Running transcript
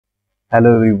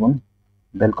Hello everyone,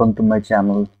 welcome to my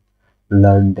channel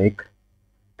Learn Tech.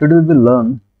 Today we will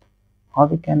learn how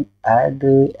we can add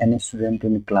any student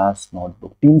in class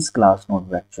notebook, Teams class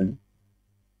notebook actually.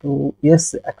 So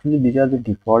yes, actually these are the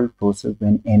default process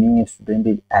when any student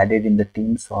is added in the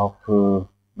Teams of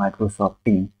Microsoft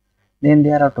Teams, then they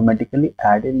are automatically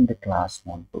added in the class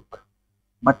notebook.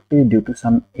 But due to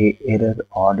some error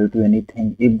or due to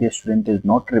anything, if the student is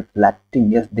not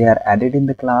reflecting, yes, they are added in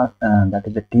the class, that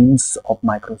is the Teams of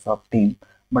Microsoft Team,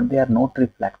 but they are not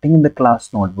reflecting in the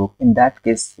class notebook. In that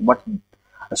case, what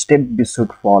step we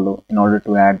should follow in order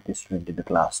to add the student in the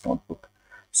class notebook?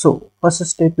 So first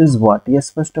step is what? Yes,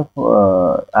 first of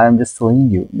I am just showing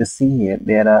you. Just see here.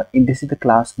 There are. This is the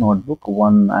class notebook.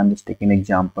 One I am just taking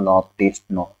example of test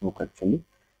notebook actually.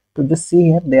 So just see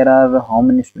here, there are how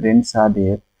many students are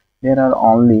there. There are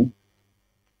only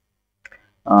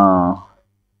uh,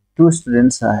 two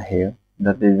students are here.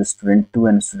 That is student 2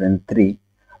 and student 3.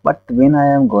 But when I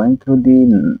am going through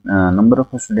the number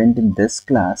of students in this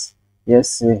class,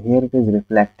 yes, here it is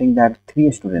reflecting that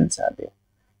 3 students are there.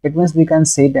 It means we can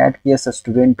say that yes, a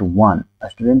student 1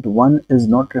 is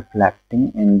not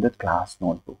reflecting in the class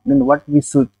notebook. Then what we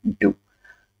should do?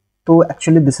 So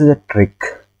actually this is a trick.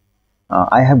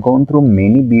 I have gone through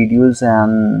many videos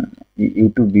and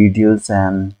YouTube videos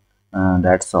and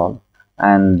that's all,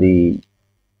 and the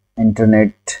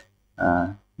internet.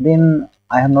 Then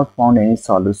I have not found any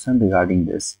solution regarding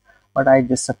this, but I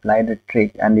just applied a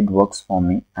trick and it works for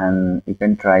me. And you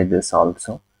can try this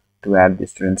also to add the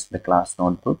students in the class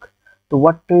notebook. So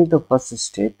what is the first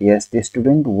step? Yes, the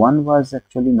student 1 was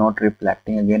actually not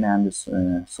reflecting. Again, I am just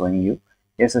showing you.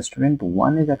 Yes, a student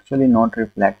 1 is actually not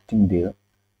reflecting there.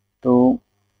 So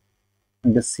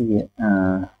just see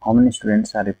how many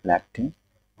students are reflecting.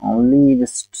 Only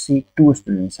just see 2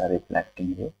 students are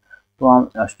reflecting here. So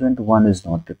student 1 is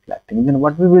not reflecting. Then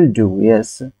what we will do?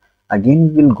 Yes,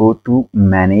 again we will go to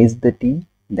manage the team.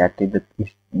 That is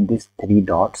these 3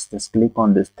 dots. Just click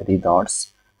on these 3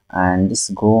 dots and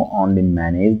just go on the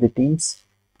manage the teams.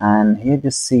 And here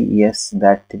just see yes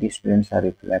that 3 students are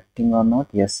reflecting or not.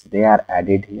 Yes, they are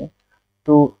added here.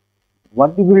 So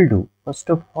what we will do, first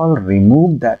of all,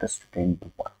 remove that student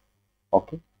 1.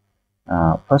 Okay,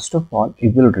 first of all we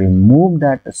will remove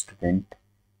that student.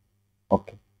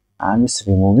 Okay, I'm just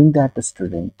removing that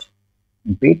student.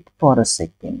 Wait for a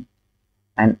second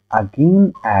and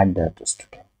again add that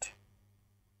student.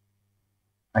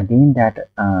 Again that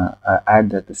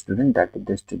add that student, that is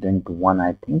the student 1,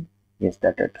 I think. Yes,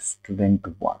 that is student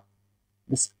 1.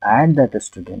 Just add that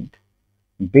student.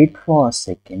 Wait for a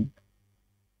second,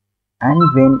 and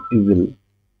when you will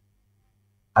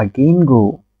again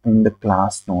go in the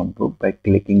class notebook by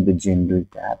clicking the general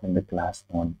tab in the class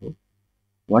notebook,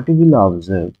 what you will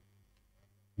observe,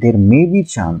 there may be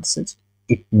chances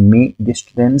the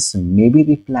students may be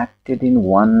reflected in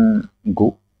one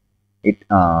go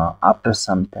after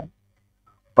some time,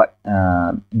 but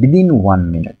within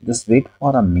 1 minute. Just wait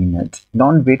for a minute,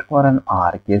 don't wait for an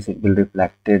hour. Yes, it will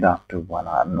reflected after 1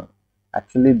 hour. No,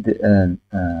 actually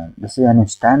this is an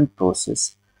instant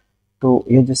process. So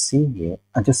you just see here,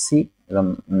 just see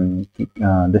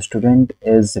the student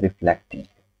is reflecting.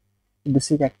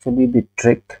 This is actually the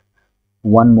trick.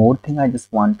 One more thing I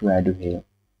just want to add here.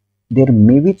 There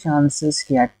may be chances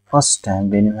here at first time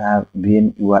when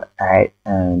you are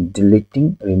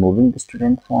deleting, removing the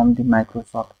student from the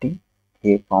Microsoft team.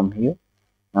 Here from here,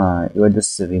 you are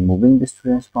just removing the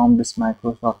students from this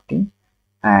Microsoft team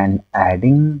and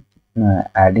adding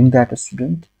that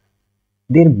student.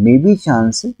 There may be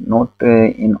chances, not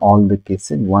in all the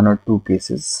cases, 1 or 2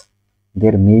 cases,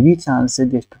 there may be chances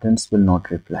the students will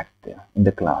not reflect there in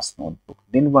the class notebook.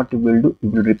 Then what you will do, you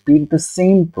will repeat the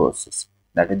same process,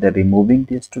 that is the removing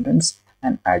the students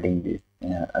and adding the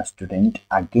a student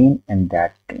again in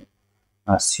that team.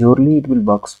 Surely it will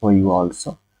works for you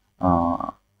also.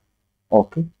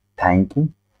 Okay, thank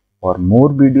you. For more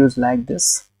videos like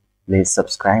this, please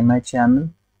subscribe my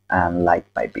channel and like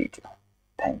my video.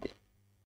 Thank you.